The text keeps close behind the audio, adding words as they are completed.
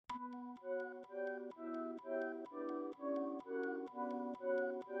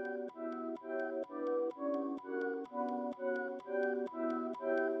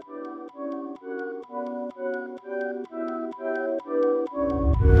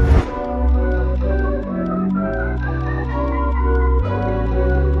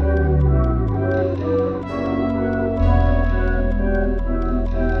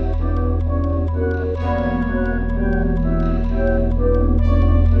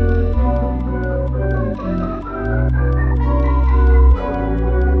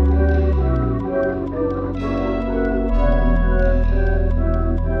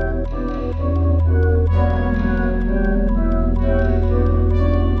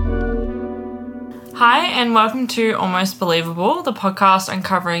Hi, and welcome to Almost Believable, the podcast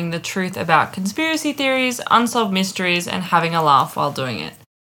uncovering the truth about conspiracy theories, unsolved mysteries, and having a laugh while doing it.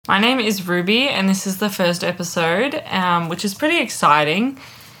 My name is Ruby, and this is the first episode, which is pretty exciting,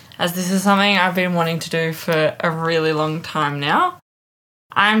 as this is something I've been wanting to do for a really long time now.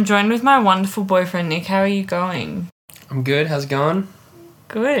 I'm joined with my wonderful boyfriend, Nick. How are you going? I'm good. How's it going?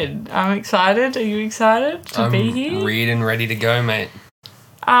 Good. I'm excited. Are you excited to be here? I'm ready and ready to go, mate.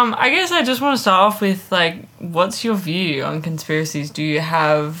 I guess I just want to start off with, what's your view on conspiracies? Do you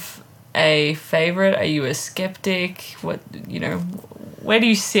have a favourite? Are you a skeptic? Where do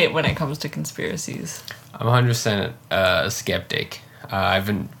you sit when it comes to conspiracies? I'm 100% a skeptic. I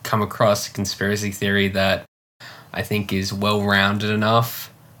haven't come across a conspiracy theory that I think is well-rounded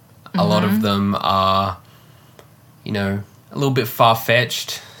enough. Mm-hmm. A lot of them are, a little bit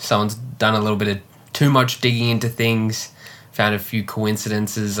far-fetched. Someone's done a little bit of too much digging into things, found a few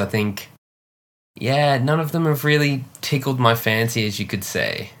coincidences. I think, none of them have really tickled my fancy, as you could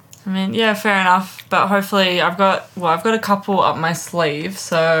say. I mean, yeah, fair enough. But hopefully I've got a couple up my sleeve,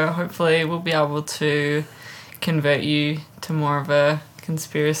 so hopefully we'll be able to convert you to more of a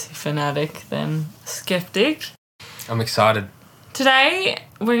conspiracy fanatic than skeptic. I'm excited. Today,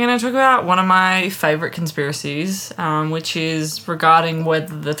 we're going to talk about one of my favourite conspiracies, which is regarding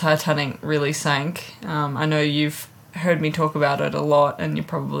whether the Titanic really sank. I know you've heard me talk about it a lot and you're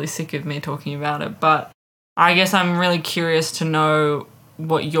probably sick of me talking about it, but I guess I'm really curious to know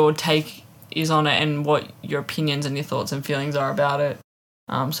what your take is on it and what your opinions and your thoughts and feelings are about it.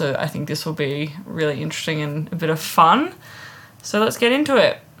 So I think this will be really interesting and a bit of fun. So let's get into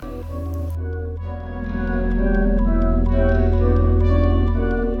it.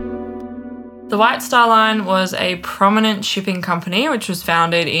 The White Star Line was a prominent shipping company which was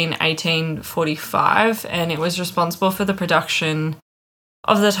founded in 1845, and it was responsible for the production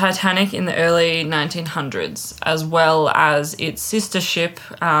of the Titanic in the early 1900s, as well as its sister ship,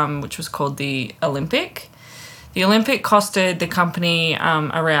 which was called the Olympic. The Olympic costed the company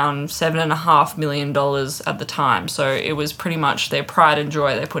around $7.5 million at the time, so it was pretty much their pride and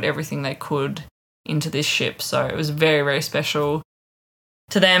joy. They put everything they could into this ship, so it was very, very special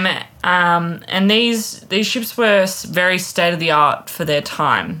to them, and these ships were very state-of-the-art for their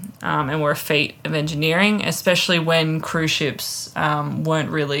time, and were a feat of engineering, especially when cruise ships weren't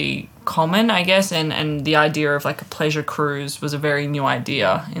really common, I guess, and the idea of a pleasure cruise was a very new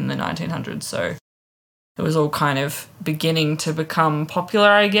idea in the 1900s, so it was all kind of beginning to become popular,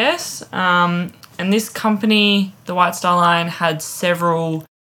 I guess. And this company, the White Star Line, had several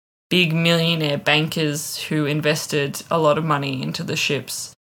big millionaire bankers who invested a lot of money into the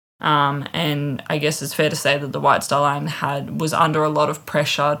ships. And I guess it's fair to say that the White Star Line was under a lot of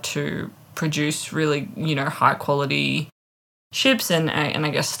pressure to produce really, high quality ships and I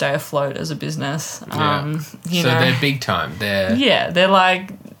guess stay afloat as a business. So they're big time. They're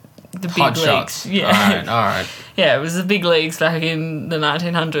like the big hot leagues. Shots. Yeah. All right. Yeah, it was the big leagues back in the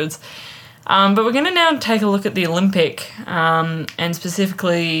 1900s. But we're going to now take a look at the Olympic, and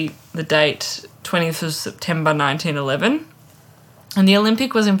specifically the date 20th of September 1911. And the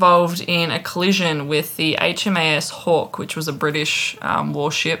Olympic was involved in a collision with the HMAS Hawke, which was a British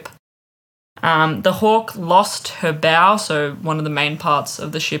warship. The Hawke lost her bow, so one of the main parts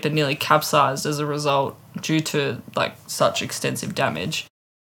of the ship, and nearly capsized as a result due to such extensive damage.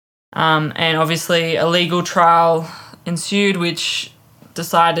 And obviously a legal trial ensued, which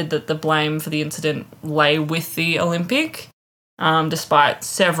decided that the blame for the incident lay with the Olympic, despite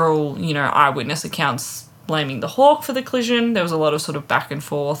several, eyewitness accounts blaming the Hawke for the collision. There was a lot of sort of back and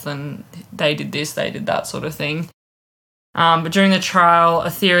forth and they did this, they did that sort of thing. But during the trial, a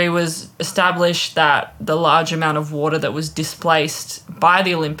theory was established that the large amount of water that was displaced by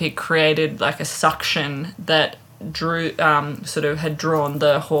the Olympic created a suction that had drawn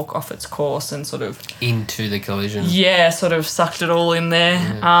the Hawke off its course and sort of into the collision. Yeah, sort of sucked it all in there.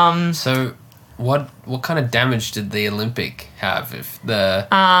 Yeah. So what kind of damage did the Olympic have? If the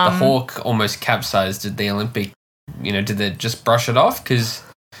Hawke almost capsized, did the Olympic, did they just brush it off? Because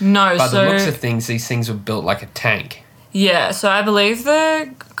no, by the looks of things, these things were built like a tank. Yeah, so I believe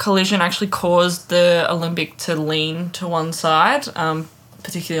the collision actually caused the Olympic to lean to one side,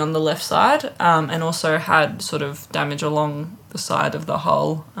 particularly on the left side, and also had sort of damage along the side of the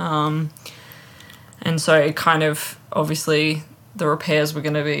hull. And so it kind of, obviously, the repairs were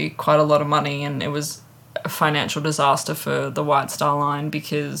going to be quite a lot of money, and it was a financial disaster for the White Star Line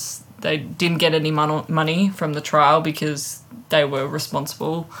because they didn't get any money from the trial because they were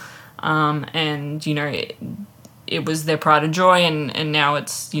responsible. And, it was their pride and joy, and now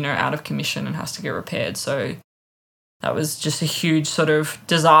it's, out of commission and has to get repaired. So that was just a huge sort of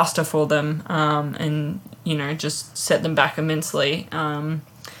disaster for them, and, you know, just set them back immensely. And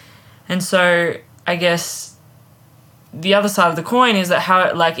so I guess the other side of the coin is that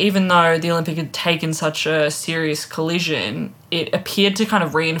how, like, even though the Olympic had taken such a serious collision, it appeared to kind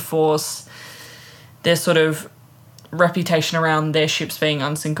of reinforce their sort of reputation around their ships being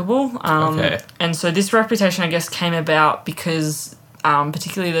unsinkable. And so this reputation, I guess, came about because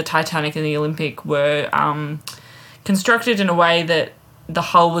particularly the Titanic and the Olympic were constructed in a way that the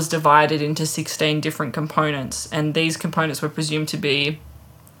hull was divided into 16 different components, and these components were presumed to be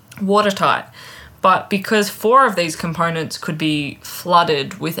watertight. But because 4 of these components could be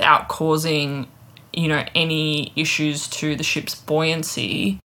flooded without causing, you know, any issues to the ship's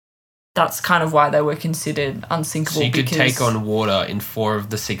buoyancy, that's kind of why they were considered unsinkable. So you could take on water in 4 of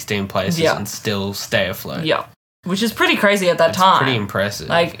the 16 places and still stay afloat. Yeah. Which is pretty crazy at that time. Pretty impressive.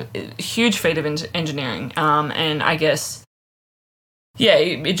 Like, huge feat of engineering. And I guess, yeah,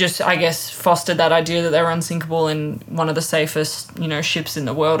 it just, I guess, fostered that idea that they were unsinkable and one of the safest, you know, ships in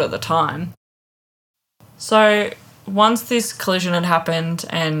the world at the time. So once this collision had happened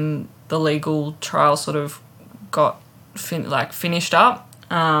and the legal trial sort of got finished up,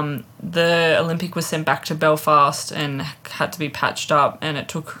 the Olympic was sent back to Belfast and had to be patched up, and it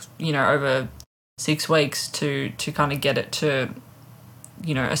took, you know, over 6 weeks to kind of get it to,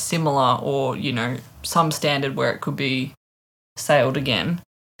 you know, a similar or, you know, some standard where it could be sailed again.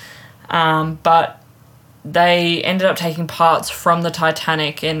 But they ended up taking parts from the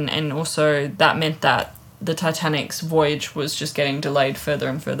Titanic, and also that meant that the Titanic's voyage was just getting delayed further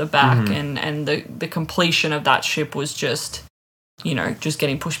and further back, and the completion of that ship was just, you know, just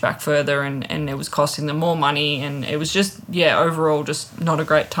getting pushed back further, and it was costing them more money, and it was just, yeah, overall just not a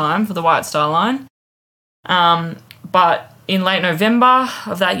great time for the White Star Line. But in late November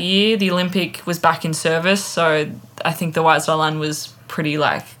of that year, the Olympic was back in service, so I think the White Star Line was pretty,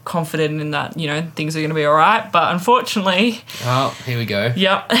 like, confident in that, you know, things are going to be all right. But unfortunately... Oh, here we go.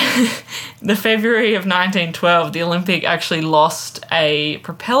 Yep. The February of 1912, the Olympic actually lost a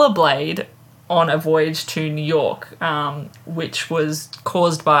propeller blade on a voyage to New York, which was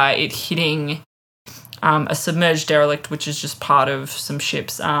caused by it hitting a submerged derelict, which is just part of some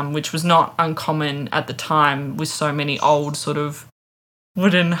ships, which was not uncommon at the time with so many old sort of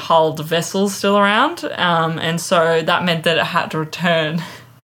wooden hulled vessels still around. And so that meant that it had to return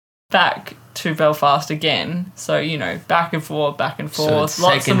back to Belfast again. So, you know, back and forth, So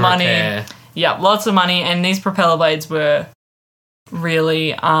lots of money. Repair. Yeah, lots of money. And these propeller blades were really,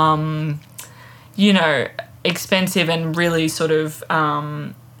 you know, expensive and really sort of,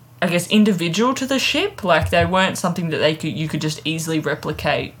 I guess, individual to the ship. Like, they weren't something that you could just easily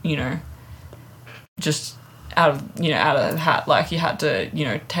replicate, you know, just out of the hat. Like, you had to, you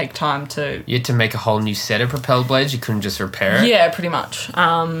know, take time to... You had to make a whole new set of propeller blades? You couldn't just repair it? Yeah, pretty much.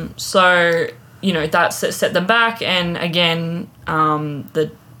 So, you know, that set them back, and again,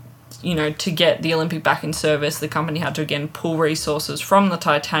 you know, to get the Olympic back in service, the company had to again pull resources from the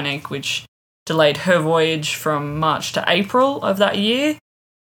Titanic, which delayed her voyage from March to April of that year.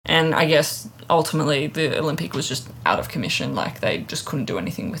 And I guess ultimately the Olympic was just out of commission, like they just couldn't do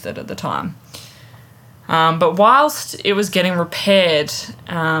anything with it at the time. But whilst it was getting repaired,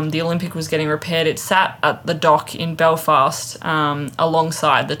 the Olympic was getting repaired, it sat at the dock in Belfast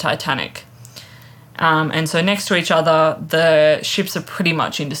alongside the Titanic. And so next to each other, the ships are pretty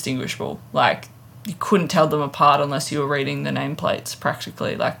much indistinguishable. Like, you couldn't tell them apart unless you were reading the nameplates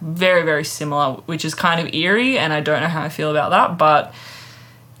practically. Like, very, very similar, which is kind of eerie, and I don't know how I feel about that, but...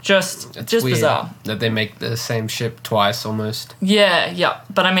 Just weird bizarre. That they make the same ship twice almost. Yeah.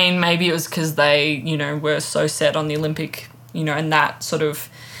 But I mean, maybe it was because they, you know, were so set on the Olympic, you know, and that sort of,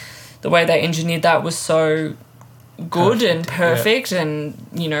 the way they engineered that was so good and perfect, yeah. And,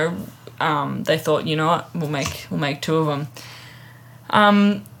 you know, they thought, you know what, we'll make 2 of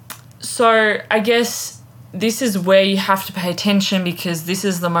them. So I guess this is where you have to pay attention, because this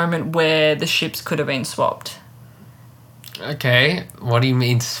is the moment where the ships could have been swapped. Okay, what do you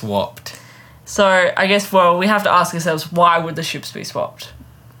mean swapped? So I guess, well, we have to ask ourselves, why would the ships be swapped?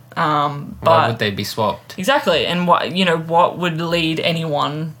 Why would they be swapped? Exactly, and what would lead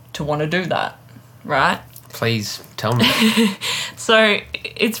anyone to want to do that, right? Please tell me. So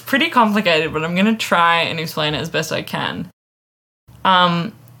it's pretty complicated, but I'm going to try and explain it as best I can.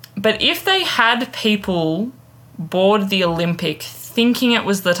 But if they had people board the Olympic thinking it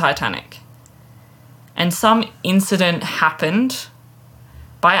was the Titanic, and some incident happened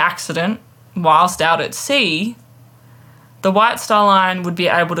by accident whilst out at sea, the White Star Line would be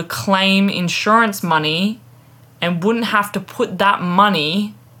able to claim insurance money and wouldn't have to put that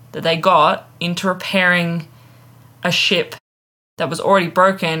money that they got into repairing a ship that was already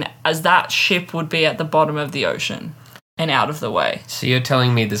broken, as that ship would be at the bottom of the ocean and out of the way. So you're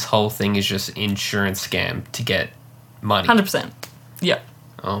telling me this whole thing is just insurance scam to get money? 100%. Yep.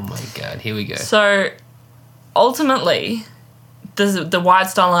 Oh my God, here we go. So ultimately, the White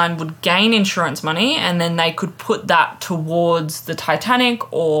Star Line would gain insurance money, and then they could put that towards the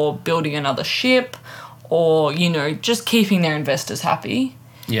Titanic or building another ship or, just keeping their investors happy.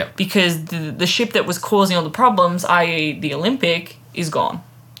 Yep. Because the ship that was causing all the problems, i.e. the Olympic, is gone.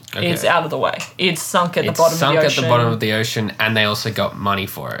 Okay. It's out of the way. It's sunk at the bottom of the ocean. It's sunk at the bottom of the ocean, and they also got money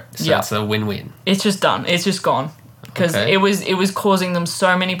for it. So it's a win-win. It's just done. It's just gone. Because it was causing them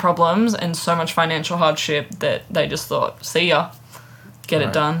so many problems and so much financial hardship that they just thought, see ya, get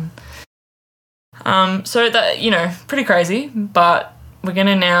it done. So that, pretty crazy. But we're going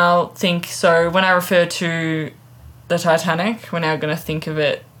to now think, so when I refer to the Titanic, we're now going to think of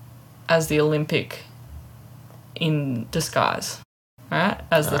it as the Olympic in disguise, right?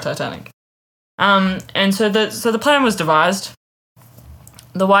 As the Titanic. And so the plan was devised.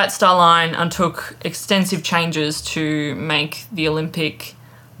 The White Star Line undertook extensive changes to make the Olympic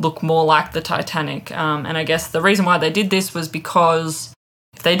look more like the Titanic. And I guess the reason why they did this was because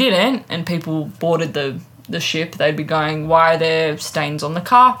if they didn't and people boarded the ship, they'd be going, why are there stains on the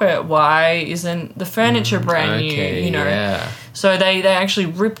carpet? Why isn't the furniture brand new? Yeah. So they actually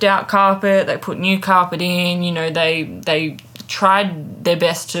ripped out carpet, they put new carpet in, they tried their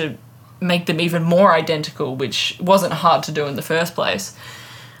best to make them even more identical, which wasn't hard to do in the first place.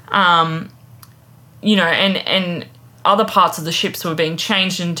 And other parts of the ships were being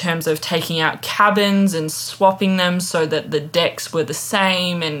changed in terms of taking out cabins and swapping them so that the decks were the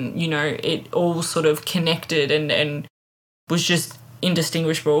same and, it all sort of connected and was just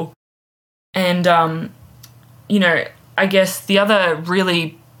indistinguishable. And, I guess the other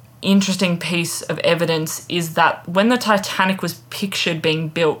really interesting piece of evidence is that when the Titanic was pictured being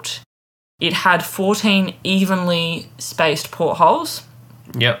built, it had 14 evenly spaced portholes.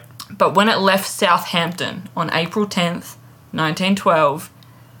 Yep. But when it left Southampton on April 10th, 1912,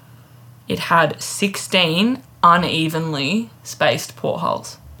 it had 16 unevenly spaced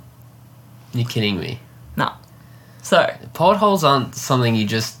portholes. You're kidding me. No. So portholes aren't something you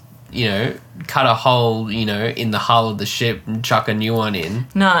just, cut a hole, in the hull of the ship and chuck a new one in.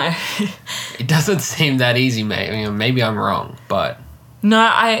 No. It doesn't seem that easy, mate. I mean, maybe I'm wrong, but... No,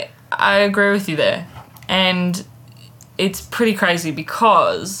 I agree with you there. And it's pretty crazy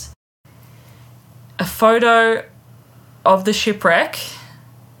because a photo of the shipwreck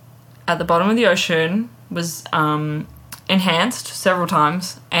at the bottom of the ocean was enhanced several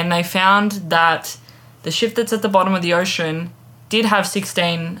times, and they found that the ship that's at the bottom of the ocean did have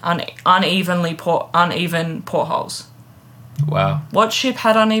 16 uneven portholes. Wow. What ship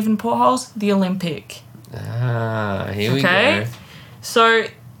had uneven portholes? The Olympic. Here we go. So,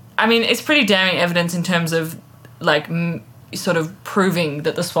 I mean, it's pretty damning evidence in terms of, sort of proving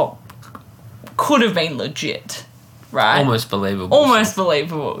that the swap could have been legit, right? Almost believable. Almost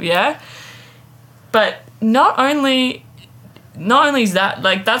believable, yeah? But not only is that,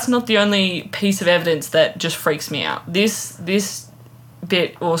 that's not the only piece of evidence that just freaks me out. This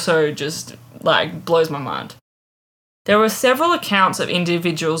bit also just, blows my mind. There were several accounts of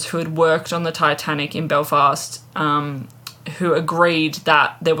individuals who had worked on the Titanic in Belfast who agreed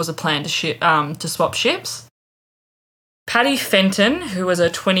that there was a plan to swap ships. Paddy Fenton, who was a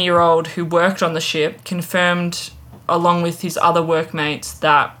 20-year-old who worked on the ship, confirmed, along with his other workmates,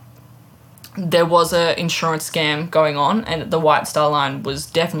 that there was an insurance scam going on and the White Star Line was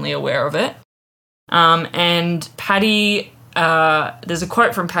definitely aware of it. And Paddy, there's a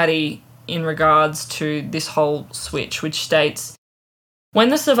quote from Paddy in regards to this whole switch, which states, "When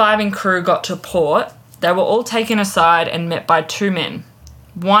the surviving crew got to port, they were all taken aside and met by two men,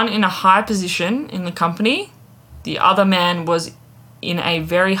 one in a high position in the company. The other man was in a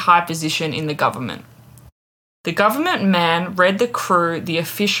very high position in the government. The government man read the crew the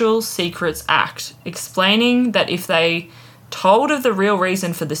Official Secrets Act, explaining that if they told of the real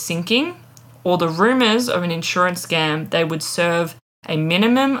reason for the sinking or the rumours of an insurance scam, they would serve a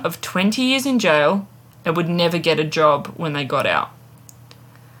minimum of 20 years in jail and would never get a job when they got out."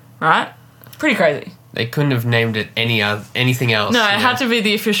 Right? Pretty crazy. They couldn't have named it anything else. No, it had to be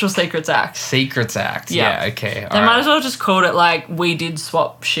the Official Secrets Act. Secrets Act. Yeah, okay. They might as well just called it We Did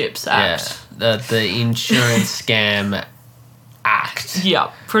Swap Ships Act. Yeah, the Insurance Scam Act.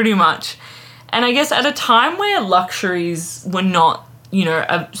 Yeah, pretty much. And I guess at a time where luxuries were not,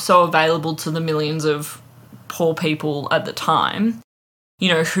 so available to the millions of poor people at the time,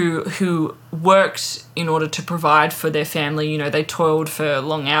 who worked in order to provide for their family. They toiled for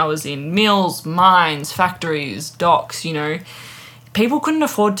long hours in mills, mines, factories, docks. People couldn't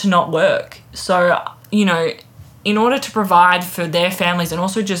afford to not work. So, in order to provide for their families and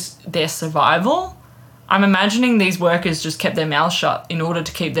also just their survival, I'm imagining these workers just kept their mouths shut in order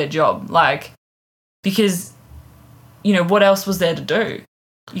to keep their job. Because, what else was there to do?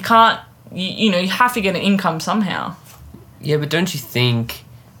 You can't, you have to get an income somehow. Yeah, but don't you think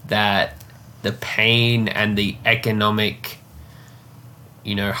that the pain and the economic,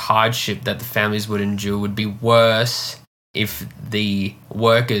 hardship that the families would endure would be worse if the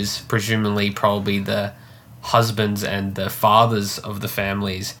workers, presumably probably the husbands and the fathers of the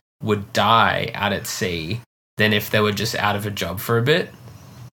families, would die out at sea than if they were just out of a job for a bit?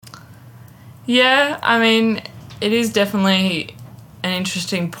 Yeah, I mean, it is definitely an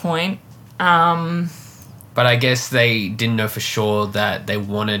interesting point. But I guess they didn't know for sure that they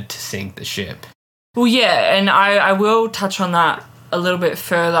wanted to sink the ship. Well, yeah, and I will touch on that a little bit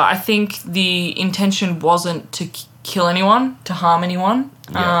further. I think the intention wasn't to kill anyone, to harm anyone.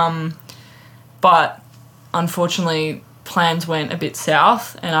 Yeah. But unfortunately, plans went a bit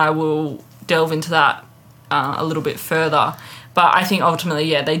south, and I will delve into that a little bit further. But I think ultimately,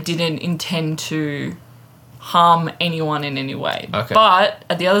 yeah, they didn't intend to harm anyone in any way. Okay. But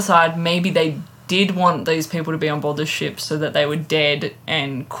at the other side, maybe they did want these people to be on board the ship so that they were dead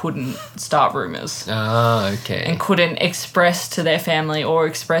and couldn't start rumours. Oh, okay. And couldn't express to their family or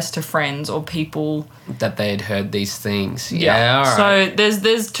express to friends or people that they had heard these things. Yeah, all right. So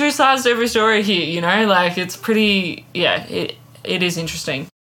there's two sides to every story here, it's pretty, it is interesting.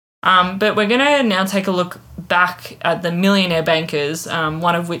 But we're going to now take a look back at the millionaire bankers,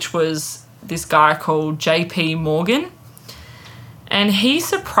 one of which was this guy called JP Morgan. And he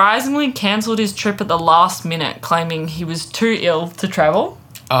surprisingly cancelled his trip at the last minute, claiming he was too ill to travel.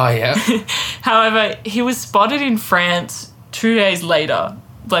 Oh, yeah. However, he was spotted in France 2 days later,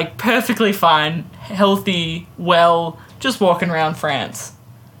 perfectly fine, healthy, well, just walking around France.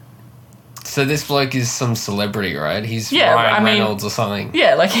 So this bloke is some celebrity, right? He's Yeah, Ryan Reynolds or something.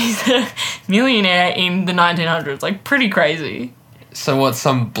 Yeah, he's a millionaire in the 1900s, pretty crazy. So what,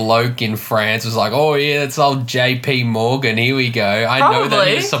 some bloke in France was like, oh yeah, it's old JP Morgan, here we go. I know that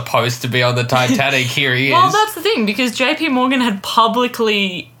he was supposed to be on the Titanic, here he is. Well, that's the thing, because JP Morgan had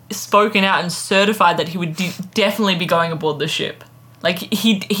publicly spoken out and certified that he would definitely be going aboard the ship.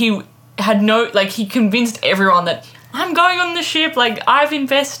 He had he convinced everyone that, I'm going on the ship, I've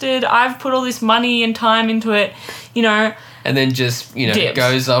invested, I've put all this money and time into it, And then just, dips.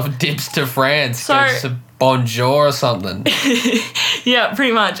 goes off, dips to France, goes to Bonjour or something. Yeah,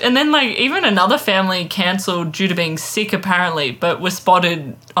 pretty much. And then, even another family cancelled due to being sick, apparently, but were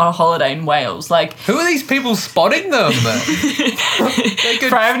spotted on a holiday in Wales. Who are these people spotting them?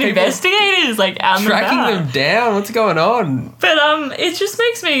 Private investigators, out and tracking about. them down. What's going on? But it just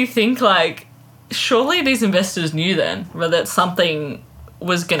makes me think, surely these investors knew then that something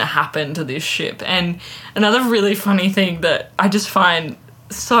was going to happen to this ship. And another really funny thing that I just find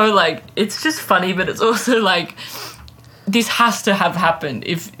so, it's just funny, but it's also, this has to have happened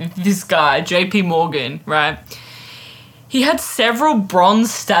if this guy, JP Morgan, right, he had several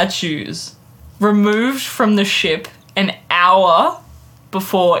bronze statues removed from the ship an hour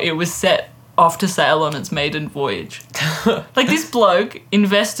before it was set off to sail on its maiden voyage. This bloke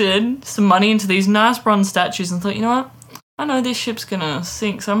invested some money into these nice bronze statues and thought, you know what, I know this ship's gonna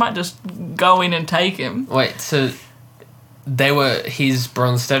sink, so I might just go in and take him. Wait, so they were his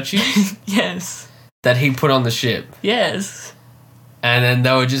bronze statues? Yes. That he put on the ship? Yes. And then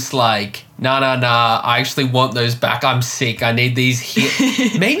they were just like, nah, I actually want those back. I'm sick. I need these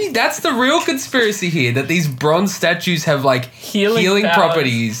here. Maybe that's the real conspiracy here, that these bronze statues have, healing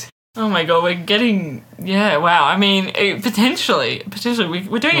properties. Oh my God, we're getting... Yeah, wow. I mean, potentially,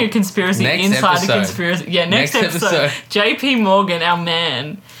 we're doing a conspiracy inside the conspiracy. Yeah, next episode. JP Morgan, our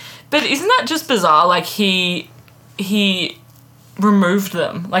man. But isn't that just bizarre? He removed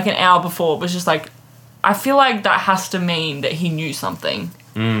them, an hour before. It was just I feel like that has to mean that he knew something.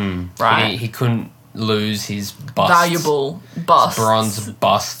 Right? He couldn't lose his busts. Valuable busts. Bronze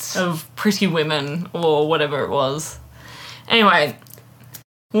busts. Of pretty women or whatever it was. Anyway...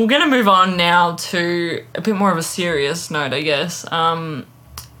 We're going to move on now to a bit more of a serious note, I guess,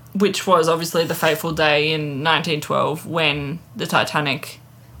 which was obviously the fateful day in 1912 when the Titanic,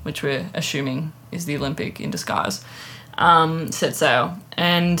 which we're assuming is the Olympic in disguise, set sail.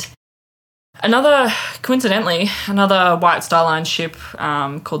 And coincidentally, another White Star Line ship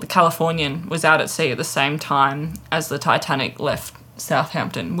called the Californian was out at sea at the same time as the Titanic left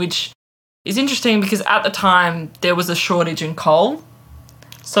Southampton, which is interesting because at the time there was a shortage in coal.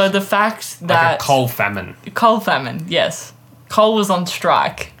 So the fact that... Like a coal famine. Coal famine, yes. Coal was on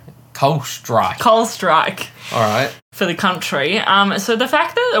strike. Coal strike. Coal strike. All right. For the country. So the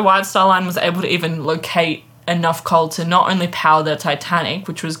fact that the White Star Line was able to even locate enough coal to not only power the Titanic,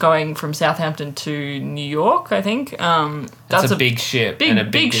 which was going from Southampton to New York, I think. That's a big ship and a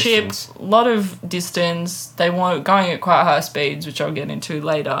big ship, distance. a lot of distance. They weren't going at quite high speeds, which I'll get into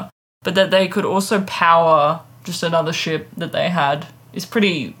later. But that they could also power just another ship that they had is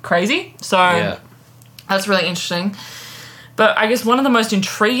pretty crazy. So that's really interesting. But I guess one of the most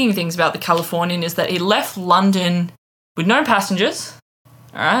intriguing things about the Californian is that it left London with no passengers.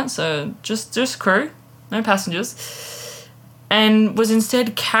 All right, so just crew, no passengers, and was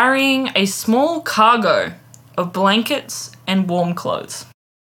instead carrying a small cargo of blankets and warm clothes.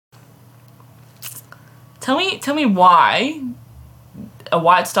 Tell me why a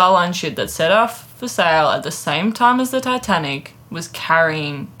White Star Line ship that set off for sail at the same time as the Titanic was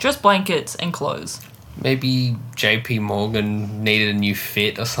carrying just blankets and clothes. Maybe JP Morgan needed a new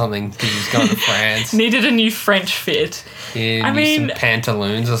fit or something because he was going to France. Needed a new French fit. Yeah, some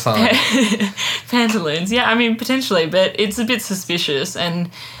pantaloons or something. Pantaloons, yeah, I mean, potentially, but it's a bit suspicious. And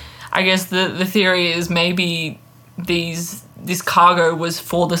I guess the theory is maybe this cargo was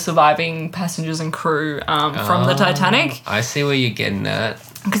for the surviving passengers and crew from the Titanic. I see where you're getting at.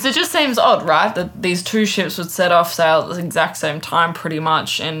 Because it just seems odd, right, that these two ships would set off sail at the exact same time pretty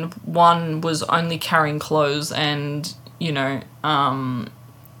much, and one was only carrying clothes and, it's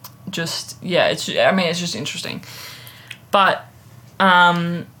just interesting. But,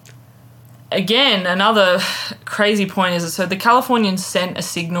 again, another crazy point is, so the Californian sent a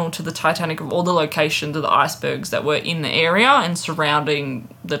signal to the Titanic of all the locations of the icebergs that were in the area and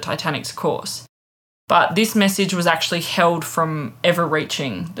surrounding the Titanic's course. But this message was actually held from ever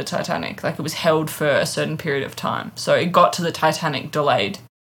reaching the Titanic. Like, it was held for a certain period of time. So it got to the Titanic delayed.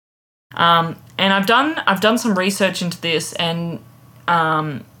 And I've done some research into this, and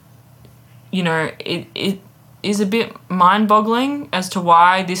it is a bit mind-boggling as to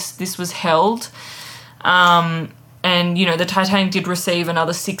why this was held. And the Titanic did receive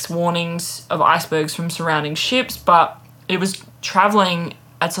another 6 warnings of icebergs from surrounding ships, but it was traveling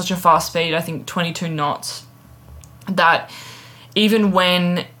at such a fast speed, I think 22 knots, that even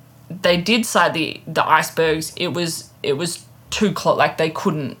when they did sight the icebergs, it was too close. Like, they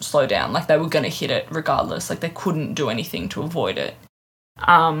couldn't slow down. Like, they were going to hit it regardless. Like, they couldn't do anything to avoid it.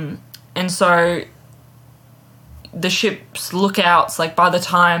 And so the ship's lookouts, like, by the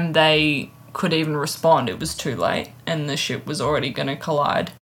time they could even respond, it was too late, and the ship was already going to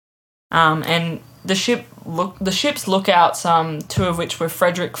collide. And the ship's lookouts, 2 of which were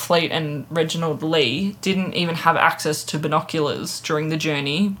Frederick Fleet and Reginald Lee, didn't even have access to binoculars during the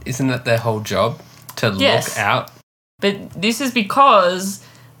journey. Isn't that their whole job? To look out? But this is because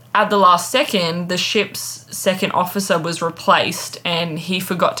at the last second, the ship's second officer was replaced, and he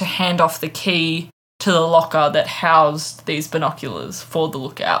forgot to hand off the key to the locker that housed these binoculars for the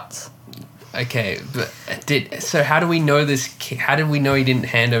lookouts. Okay, but so how do we know this? How did we know he didn't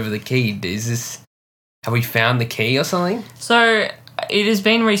hand over the key? Have we found the key or something? So it has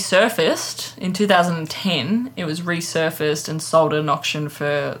been resurfaced in 2010. It was resurfaced and sold at an auction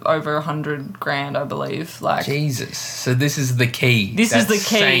for over $100,000, I believe. Like, Jesus! So this is the key. This is the key.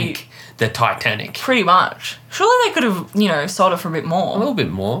 Sank the Titanic. Pretty much. Surely they could have, sold it for a bit more. A little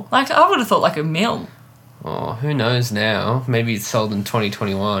bit more. Like, I would have thought like $1 million. Oh, who knows now? Maybe it's sold in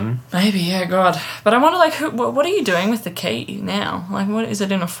 2021. Maybe, yeah, God. But I wonder, like, what are you doing with the key now? Like, what is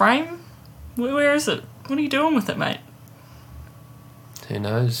it in a frame? Where is it? What are you doing with it, mate? Who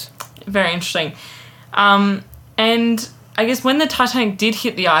knows? Very interesting. And I guess when the Titanic did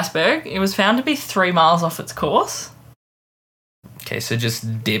hit the iceberg, it was found to be 3 miles off its course. Okay, so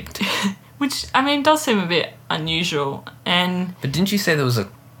just dipped. Which, I mean, does seem a bit unusual. But didn't you say there was a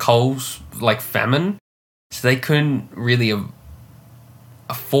coal, famine? So they couldn't really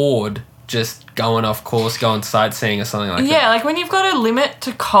afford just going off course, going sightseeing or something like that. Yeah, like when you've got a limit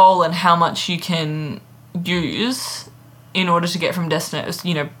to coal and how much you can use in order to get from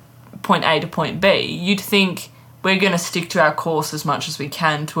point A to point B, you'd think we're going to stick to our course as much as we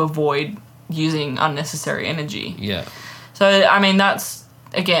can to avoid using unnecessary energy. Yeah. So, I mean, that's,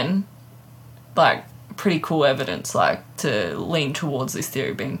 again, like, pretty cool evidence, like, to lean towards this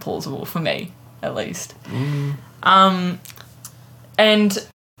theory being plausible, for me, at least. And,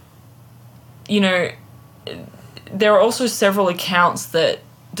 there are also several accounts that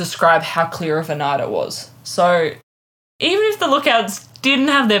describe how clear of a night it was. So, even if the lookouts didn't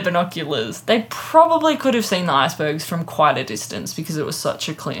have their binoculars, they probably could have seen the icebergs from quite a distance because it was such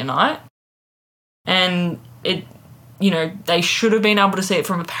a clear night. And they should have been able to see it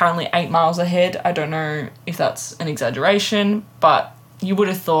from apparently 8 miles ahead. I don't know if that's an exaggeration, but you would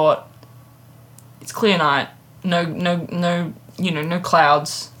have thought it's clear night, no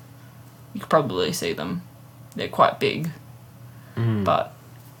clouds. You could probably see them. They're quite big. But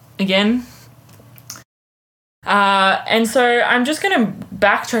again, and so I'm just going to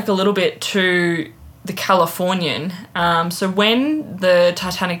backtrack a little bit to the Californian. So when the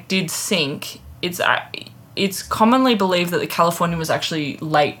Titanic did sink, it's commonly believed that the Californian was actually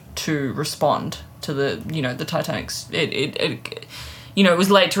late to respond to the Titanic's. It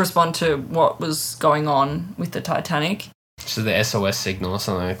was late to respond to what was going on with the Titanic. So the SOS signal or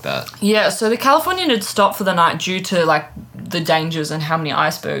something like that. Yeah, so the Californian had stopped for the night due to the dangers and how many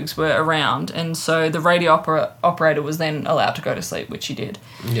icebergs were around, and so the radio operator was then allowed to go to sleep, which he did.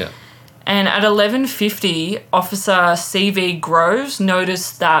 Yeah. And at 11:50, Officer C.V. Groves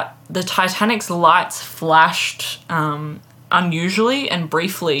noticed that the Titanic's lights flashed unusually and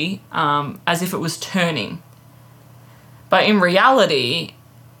briefly, as if it was turning. But in reality,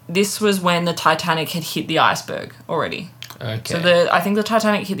 this was when the Titanic had hit the iceberg already. Okay. So I think the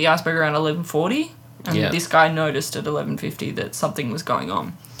Titanic hit the iceberg around 11:40, and this guy noticed at 11:50 that something was going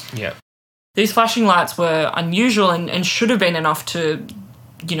on. Yeah. These flashing lights were unusual and should have been enough to,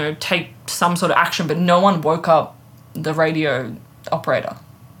 take some sort of action, but no one woke up the radio operator.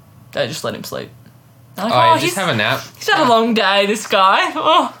 They just let him sleep. Like, just have a nap. He's had a long day, this guy.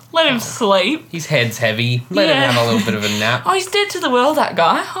 Oh, let him sleep. His head's heavy. Let him have a little bit of a nap. Oh, he's dead to the world, that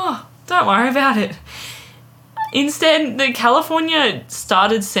guy. Oh, don't worry about it. Instead, the California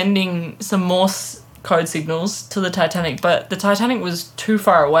started sending some Morse code signals to the Titanic, but the Titanic was too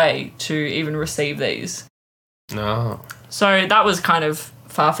far away to even receive these. No. So that was kind of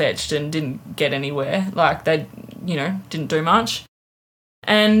far-fetched and didn't get anywhere. They, didn't do much.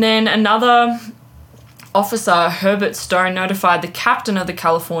 And then another officer, Herbert Stone, notified the captain of the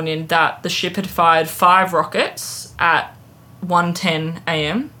Californian that the ship had fired 5 rockets at 1:10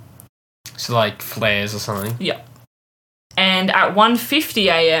 a.m. So flares or something? Yeah. And at 1:50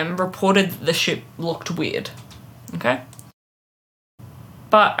 a.m. reported that the ship looked weird. Okay?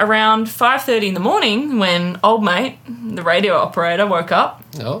 But around 5:30 in the morning, when old mate, the radio operator, woke up...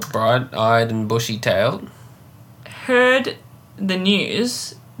 Oh, bright-eyed and bushy-tailed. Heard the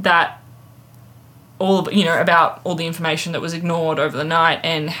news that about all the information that was ignored over the night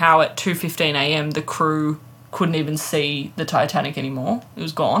and how at 2:15 a.m. the crew couldn't even see the Titanic anymore. It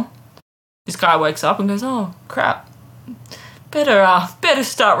was gone. This guy wakes up and goes, oh, crap. Better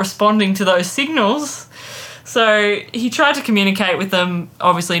start responding to those signals. So he tried to communicate with them.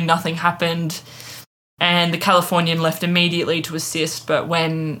 Obviously, nothing happened. And the Californian left immediately to assist. But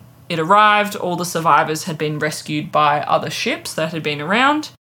when it arrived, all the survivors had been rescued by other ships that had been around.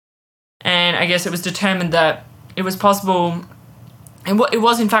 And I guess it was determined that it was possible... It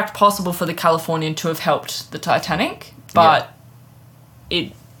was, in fact, possible for the Californian to have helped the Titanic. But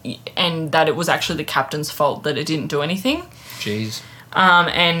and that it was actually the captain's fault that it didn't do anything. Jeez.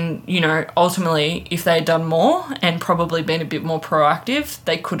 And, ultimately, if they had done more and probably been a bit more proactive,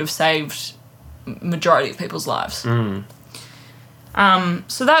 they could have saved majority of people's lives.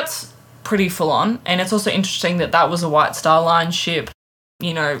 So that's pretty full on. And it's also interesting that was a White Star Line ship.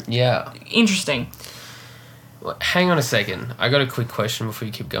 Yeah. Interesting. Well, hang on a second. I got a quick question before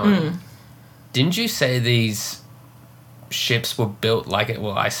you keep going. Didn't you say these ships were built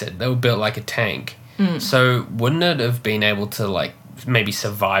I said they were built like a tank. So wouldn't it have been able to maybe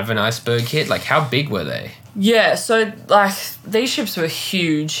survive an iceberg hit? How big were they? Yeah, so these ships were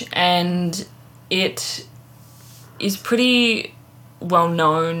huge, and it is pretty well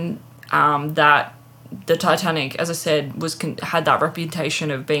known that the Titanic, as I said, had that reputation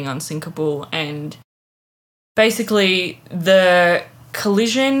of being unsinkable, and basically the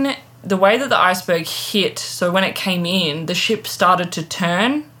collision, the way that the iceberg hit, so when it came in, the ship started to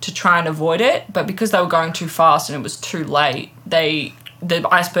turn to try and avoid it, but because they were going too fast and it was too late, the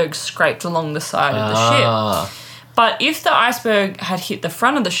iceberg scraped along the side of the ship. But if the iceberg had hit the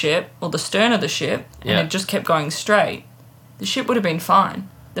front of the ship or the stern of the ship and it just kept going straight, the ship would have been fine.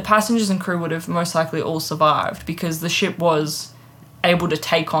 The passengers and crew would have most likely all survived because the ship was able to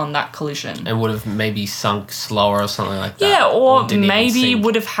take on that collision. And would have maybe sunk slower or something like that. Yeah, or maybe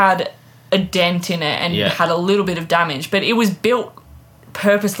would have had a dent in it and had a little bit of damage. But it was built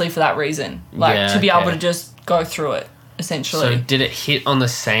purposely for that reason. To be able to just go through it, essentially. So did it hit on the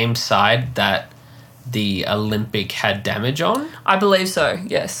same side that the Olympic had damage on? I believe so,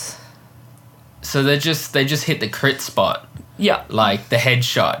 yes. So they just hit the crit spot. Yeah. The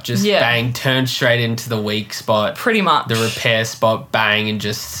headshot, just bang, turn straight into the weak spot. Pretty much. The repair spot, bang, and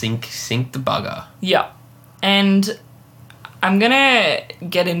just sink the bugger. Yeah. And I'm going to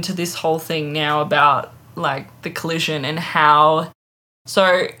get into this whole thing now about, like, the collision and how...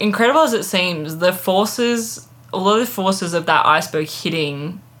 So, incredible as it seems, the forces... All of the forces of that iceberg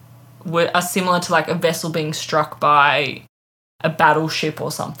hitting are similar to, like, a vessel being struck by a battleship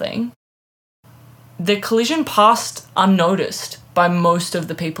or something. The collision passed unnoticed by most of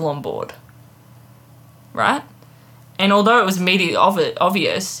the people on board. Right? And although it was immediately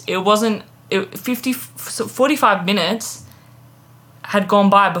obvious, it wasn't... 45 minutes had gone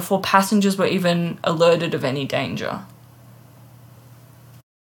by before passengers were even alerted of any danger.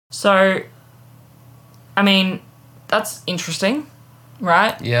 So, I mean, that's interesting,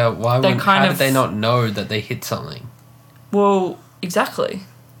 right? Yeah, how did they not know that they hit something? Well, exactly.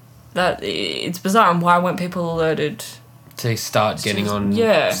 It's bizarre, and why weren't people alerted? To start getting on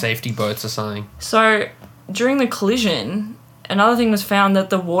safety boats or something. So, during the collision, another thing was found that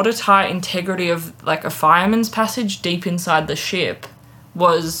the watertight integrity of, like, a fireman's passage deep inside the ship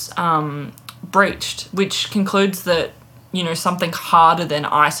was breached, which concludes that, you know, something harder than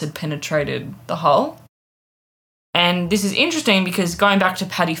ice had penetrated the hull. And this is interesting because going back to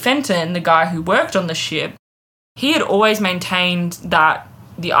Paddy Fenton, the guy who worked on the ship, he had always maintained that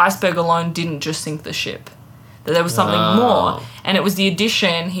the iceberg alone didn't just sink the ship, that there was something more. And it was the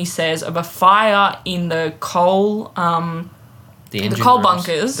addition, he says, of a fire in the coal... the coal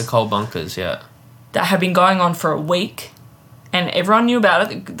bunkers. The coal bunkers, yeah. That had been going on for a week. And everyone knew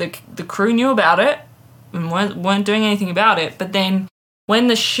about it. The crew knew about it and weren't doing anything about it. But then when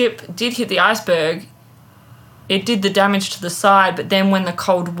the ship did hit the iceberg, it did the damage to the side. But then when the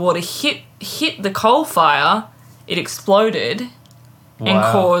cold water hit the coal fire, it exploded and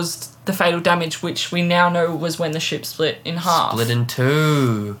caused the fatal damage, which we now know was when the ship split in half. Split in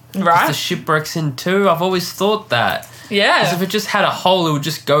two. Right. The ship breaks in two. I've always thought that. Yeah. Because if it just had a hole, it would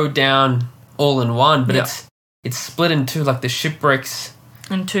just go down all in one. But it's split in two, like the ship breaks...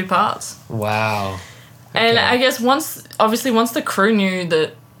 In two parts. Wow. Okay. And I guess once the crew knew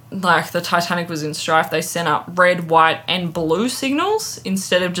that, like, the Titanic was in strife, they sent up red, white, and blue signals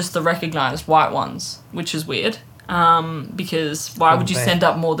instead of just the recognised white ones, which is weird. Because why would you send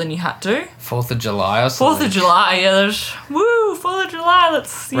up more than you had to? 4th of July or something? 4th of July, yeah. There's, 4th of July,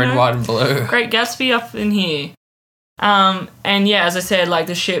 let's, red, white, and blue. Great Gatsby up in here. And yeah, as I said, like,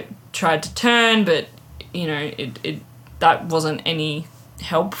 the ship tried to turn, but, you know, that wasn't any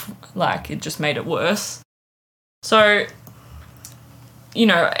help. Like, it just made it worse. So, you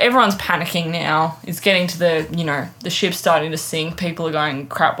know, everyone's panicking now. It's getting to the ship's starting to sink. People are going,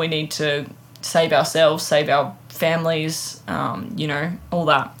 crap, we need to save ourselves, save our families, you know, all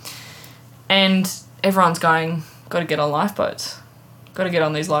that. And everyone's going, got to get on lifeboats. Got to get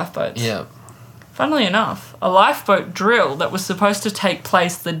on these lifeboats. Yeah. Funnily enough, a lifeboat drill that was supposed to take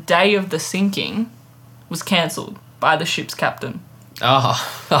place the day of the sinking was cancelled by the ship's captain.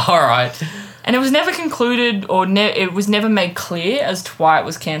 Oh, all right. And it was never concluded or it was never made clear as to why it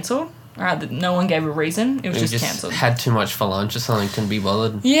was cancelled. Right, that no one gave a reason. It was just cancelled. Had too much for lunch or something, couldn't be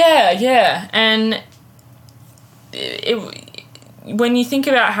bothered. Yeah. And when you think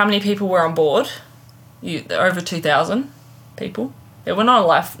about how many people were on board, over 2,000 people, there were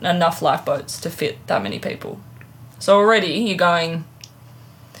not enough lifeboats to fit that many people. So already you're going,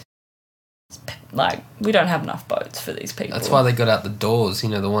 like, we don't have enough boats for these people. That's why they got out the doors, you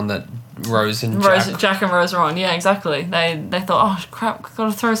know, the one that Jack and Rose are on. Yeah, exactly. They thought, oh, crap, we've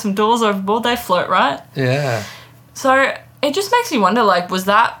got to throw some doors overboard. They float, right? Yeah. So it just makes me wonder, like, was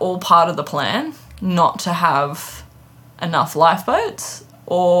that all part of the plan, not to have enough lifeboats?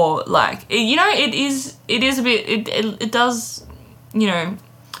 Or, like, you know, it is a bit, it does, you know,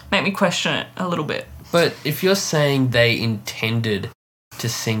 make me question it a little bit. But if you're saying they intended to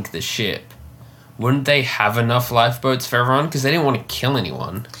sink the ship, wouldn't they have enough lifeboats for everyone? Because they didn't want to kill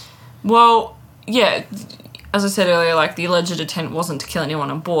anyone. Well, yeah, as I said earlier, like, the alleged intent wasn't to kill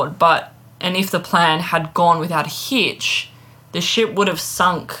anyone on board, and if the plan had gone without a hitch, the ship would have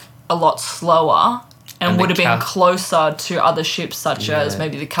sunk a lot slower and would have been closer to other ships such as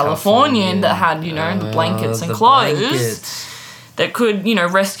maybe the Californian that had, you know, the blankets and clothes that could, you know,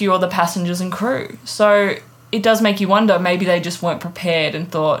 rescue all the passengers and crew. So it does make you wonder, maybe they just weren't prepared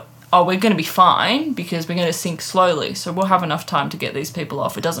and thought, oh, we're going to be fine because we're going to sink slowly, so we'll have enough time to get these people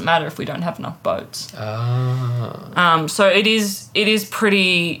off. It doesn't matter if we don't have enough boats. So it is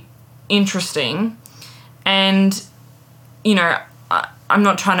pretty interesting. And, you know, I'm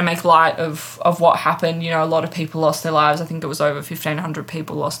not trying to make light of what happened. You know, a lot of people lost their lives. I think it was over 1,500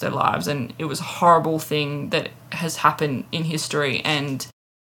 people lost their lives, and it was a horrible thing that has happened in history. And,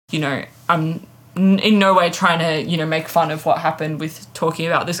 you know, I'm in no way trying to, you know, make fun of what happened with talking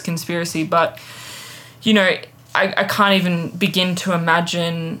about this conspiracy, but, you know, I can't even begin to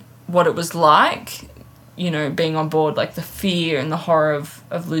imagine what it was like, being on board, like the fear and the horror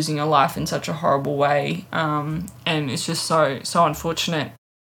of losing your life in such a horrible way. And it's just so unfortunate.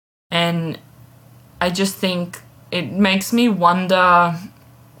 And I just think it makes me wonder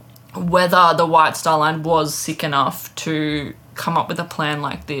whether the White Star Line was sick enough to come up with a plan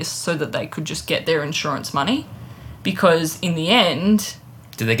like this so that they could just get their insurance money. Because in the end...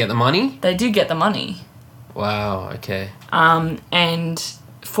 Did they get the money? They did get the money. Wow, okay. And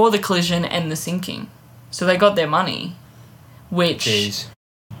for the collision and the sinking. So they got their money, which is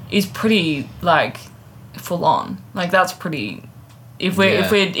pretty, full on. That's pretty... If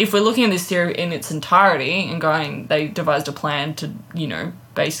we're looking at this theory in its entirety and going, they devised a plan to,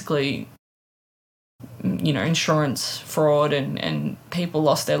 basically, insurance fraud and people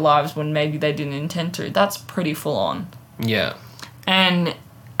lost their lives when maybe they didn't intend to, that's pretty full on. Yeah. And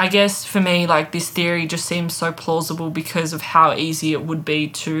I guess for me, this theory just seems so plausible because of how easy it would be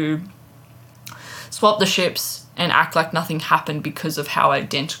to swap the ships and act like nothing happened because of how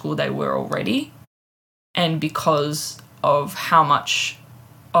identical they were already and because of how much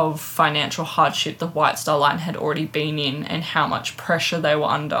of financial hardship the White Star Line had already been in and how much pressure they were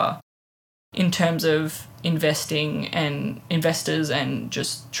under in terms of investing and investors and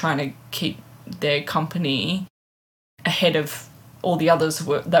just trying to keep their company ahead of all the others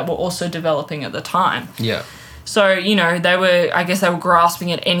that were also developing at the time. Yeah. So, they were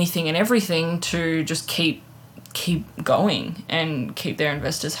grasping at anything and everything to just keep going and keep their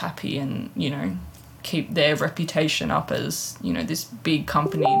investors happy and, keep their reputation up as, this big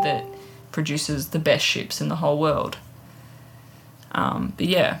company that produces the best ships in the whole world. But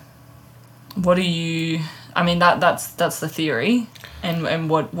yeah, what do you... I mean, that's the theory. And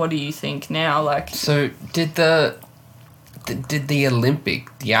what do you think now? So did the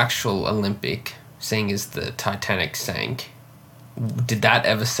Olympic, the actual Olympic, seeing as the Titanic sank, did that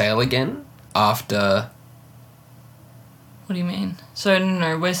ever sail again after... What do you mean? So,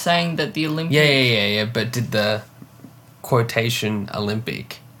 no, we're saying that the Olympic... Yeah, but did the quotation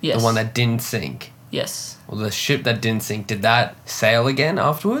Olympic, yes, the one that didn't sink, yes, or the ship that didn't sink, did that sail again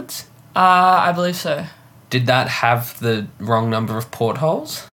afterwards? I believe so. Did that have the wrong number of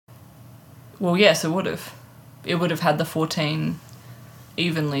portholes? Well, yes, it would have. It would have had the 14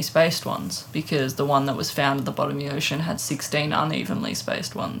 evenly spaced ones because the one that was found at the bottom of the ocean had 16 unevenly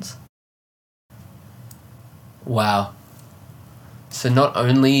spaced ones. Wow. So not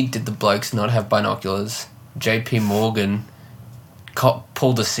only did the blokes not have binoculars, JP Morgan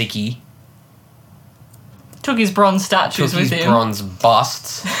pulled a sickie. Took his bronze statues with him. Took his bronze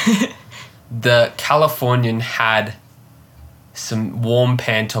busts. The Californian had some warm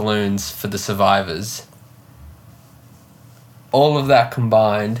pantaloons for the survivors. All of that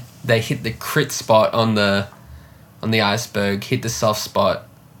combined, they hit the crit spot on the iceberg, hit the soft spot.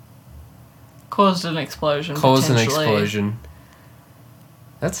 Caused an explosion.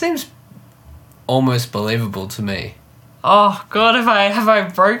 That seems almost believable to me. Oh God, have I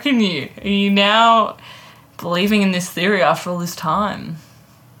broken you? Are you now believing in this theory after all this time?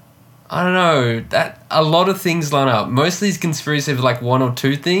 I don't know. That a lot of things line up. Most of these conspiracies have one or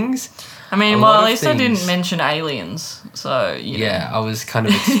two things. I mean, well, at least I didn't mention aliens, so yeah, I was kind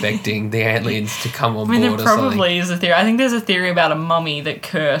of expecting the aliens to come on board. There probably is a theory. I think there's a theory about a mummy that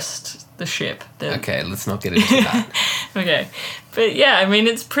cursed the ship. Okay, let's not get into that. Okay, but yeah, I mean,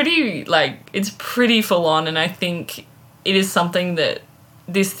 it's pretty full on, and I think it is something that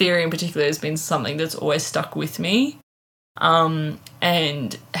this theory in particular has been something that's always stuck with me,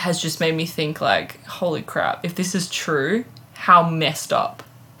 and has just made me think holy crap, if this is true, how messed up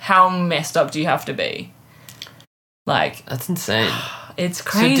do you have to be? That's insane. It's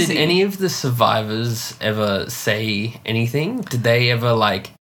crazy. So did any of the survivors ever say anything? Did they ever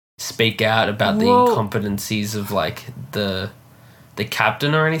speak out about the incompetencies of the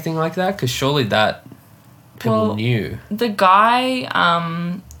captain or anything like that? Because surely that people knew. The guy,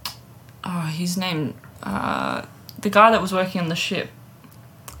 his name, the guy that was working on the ship.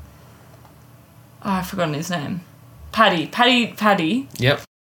 Oh, I've forgotten his name. Paddy. Yep.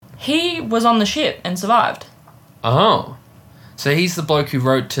 He was on the ship and survived. Oh. So he's the bloke who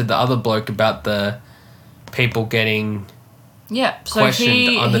wrote to the other bloke about the people getting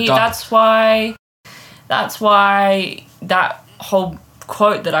questioned on the dock. That's why that whole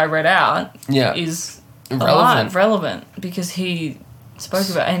quote that I read out is relevant because he spoke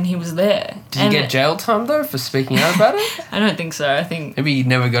about it and he was there. Did he get jail time though for speaking out about it? I don't think so. I think maybe he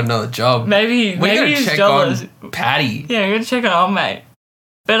never got another job. Maybe he's check jealous. On Paddy. Yeah, we're gonna check on old mate.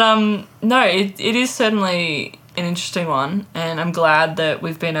 But no, it is certainly an interesting one, and I'm glad that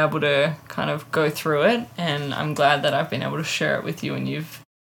we've been able to kind of go through it, and I'm glad that I've been able to share it with you and you've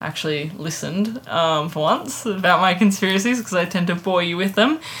actually listened for once about my conspiracies, because I tend to bore you with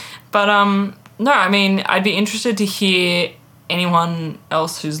them. But no, I mean, I'd be interested to hear anyone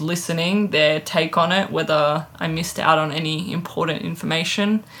else who's listening, their take on it, whether I missed out on any important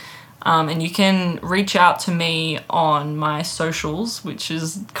information. And you can reach out to me on my socials, which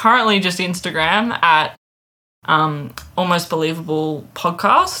is currently just Instagram at Almost Believable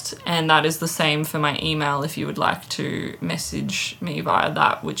Podcast, and that is the same for my email if you would like to message me via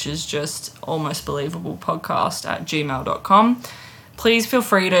that, which is just almostbelievablepodcast@gmail.com. Please feel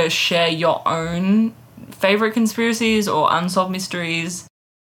free to share your own favorite conspiracies or unsolved mysteries.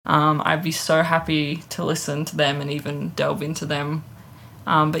 I'd be so happy to listen to them and even delve into them.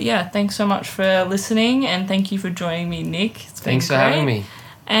 But yeah, thanks so much for listening, and thank you for joining me, Nick. Thanks for having me.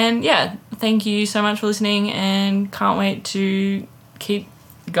 And yeah, thank you so much for listening, and can't wait to keep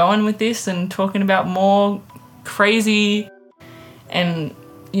going with this and talking about more crazy and,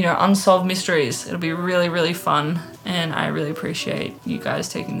 unsolved mysteries. It'll be really, really fun, and I really appreciate you guys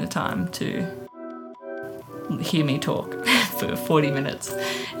taking the time to hear me talk for 40 minutes.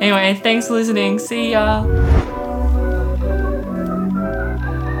 Anyway, thanks for listening. See ya.